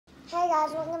Hey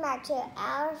guys, welcome back to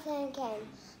Our Fan Came.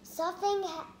 Something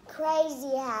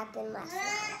crazy happened last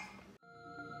night.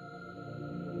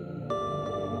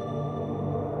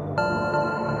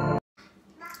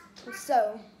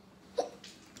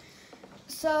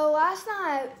 So last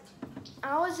night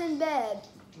I was in bed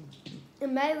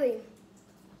and Maylee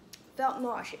felt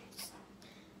nauseous.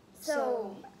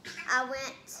 So I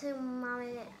went to mom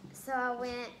and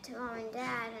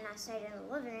dad and I stayed in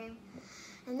the living room.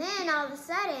 And then all of a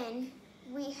sudden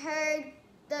we heard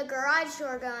the garage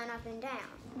door going up and down.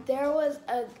 There was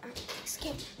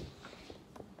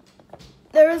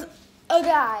a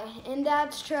guy in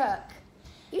Dad's truck.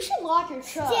 You should lock your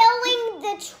truck. Stealing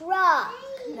the truck.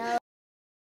 No.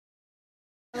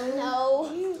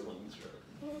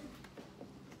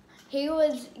 He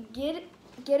was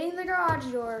getting the garage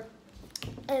door,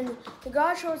 and the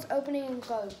garage door was opening and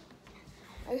closing.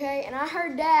 Okay, and I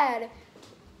heard Dad.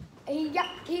 He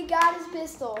got his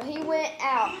pistol. He went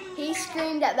out. He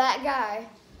screamed at that guy.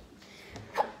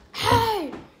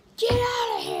 Hey, get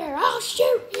out of here! I'll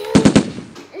shoot you!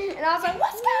 And I was like,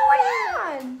 what's going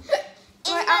on? And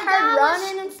I heard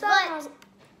running and stuff.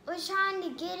 Was trying to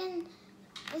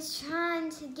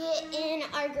get in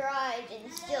our garage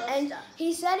and steal stuff.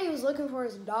 He said he was looking for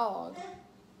his dog.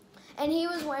 And he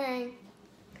was wearing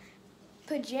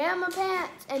pajama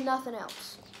pants and nothing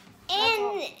else.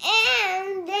 And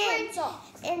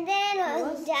then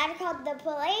Dad called the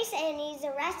police and he's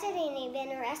arrested and he's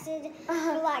been arrested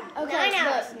for like 9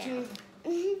 hours now.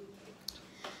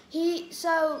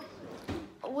 So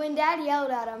when Dad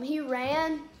yelled at him, he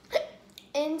ran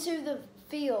into the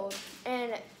field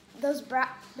and those browse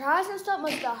and stuff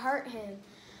must have hurt him.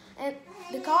 And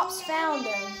the cops found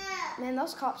him. Man,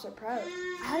 those cops are pros.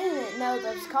 I didn't know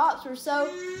those cops were such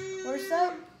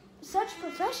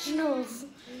professionals.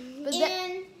 But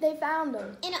they found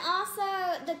him. And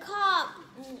also the cop,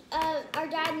 our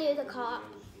dad knew the cop,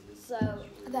 so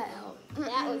that helped.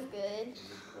 That was good.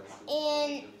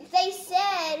 And they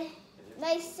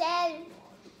said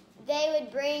they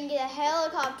would bring a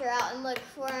helicopter out and look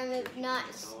for him if not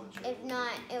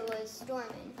it was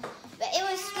storming. But it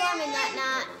was storming that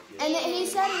night. And he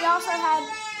said he also had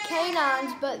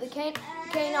canines, but the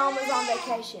canine was on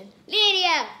vacation.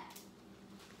 Lydia!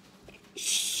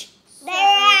 Shh! They're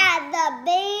at the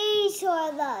beach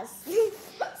with us.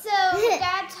 So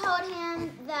Dad told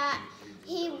him that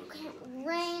he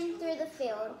ran through the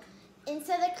field. And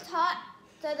so the cop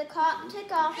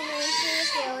took off and ran through the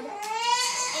field.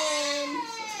 And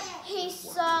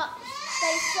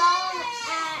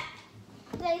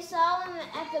they saw him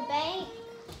at the bank.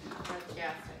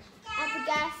 At the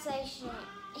gas station.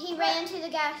 He ran to the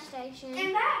gas station.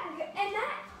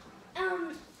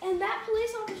 And that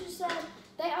police officer said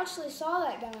they actually saw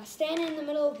that guy standing in the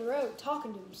middle of the road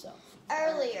talking to himself.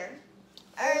 Earlier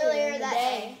that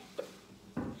day.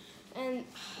 And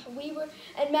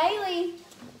Maylee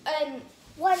and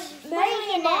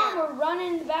Mom were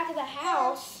running in the back of the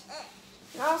house.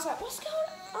 And I was like, what's going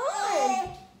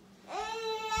on?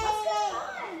 What's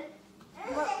going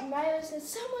on? Maylee said,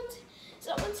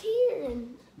 someone's here.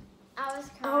 And I was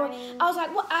crying. I was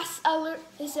like, what?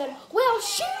 They said, well,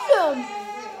 shoot him.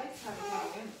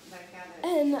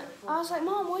 And I was like,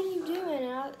 Mom, what are you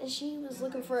doing? And she was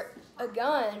looking for a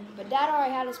gun, but Dad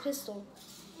already had his pistol.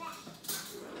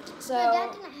 So But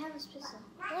Dad didn't have his pistol.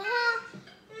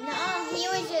 No,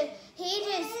 he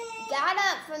just got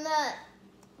up from the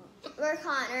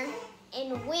recliner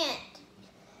and went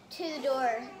to the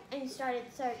door and started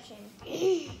searching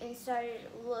and started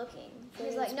looking. He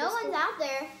was like, no one's out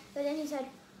there. But then he said,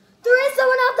 there is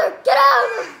someone out there. Get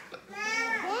out!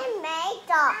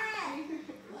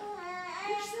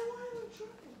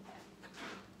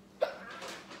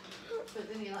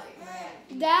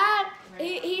 Dad,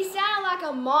 he sounded like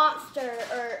a monster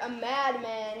or a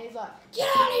madman. He's like, get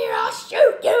out of here, I'll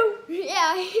shoot you.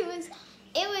 Yeah,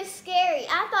 it was scary.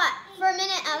 I thought, for a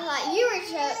minute, I thought, you're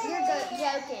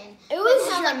joking. It was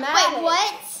dramatic. Like, wait,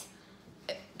 what?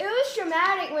 It was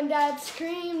dramatic when Dad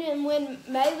screamed and when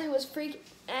Maylee was freaking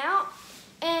out.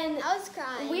 And I was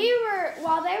crying.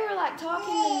 While they were like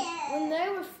talking, and when they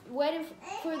were waiting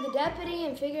for the deputy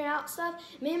and figuring out stuff,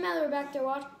 me and Maylee were back there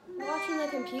watching the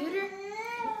computer.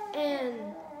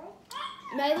 And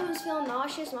Maylee was feeling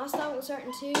nauseous. My stomach was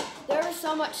hurting too. There was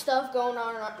so much stuff going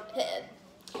on in our head.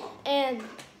 And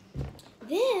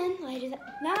then later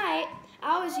that night,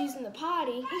 I was using the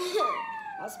potty.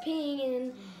 I was peeing,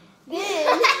 and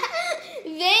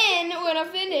then when I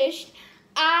finished,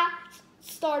 I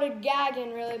started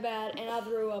gagging really bad, and I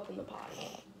threw up in the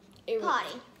potty. It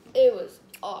was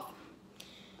awful.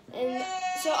 And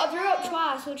so I threw up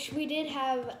twice, which we did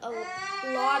have a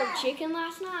lot of chicken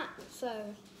last night. So,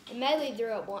 and Medley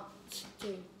threw up once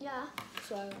too. Yeah.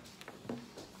 So,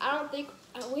 I don't think,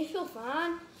 we feel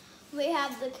fine. We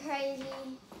have the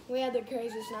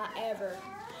craziest night ever.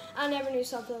 I never knew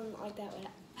something like that would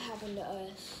happen to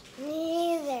us.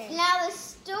 Me either. Now the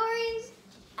story's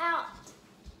out.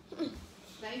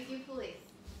 Thank you, police.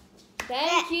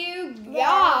 Thank you,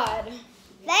 God.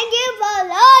 Thank you for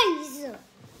lives.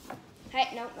 Hey,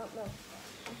 no.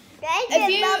 Thank If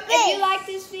you for you like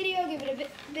this video, give it a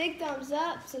big thumbs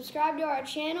up. Subscribe to our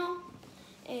channel,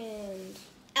 and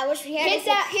I wish we had hit a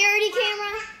that security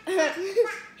camera.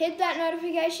 hit that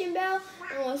notification bell,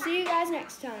 and we'll see you guys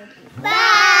next time.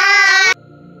 Bye.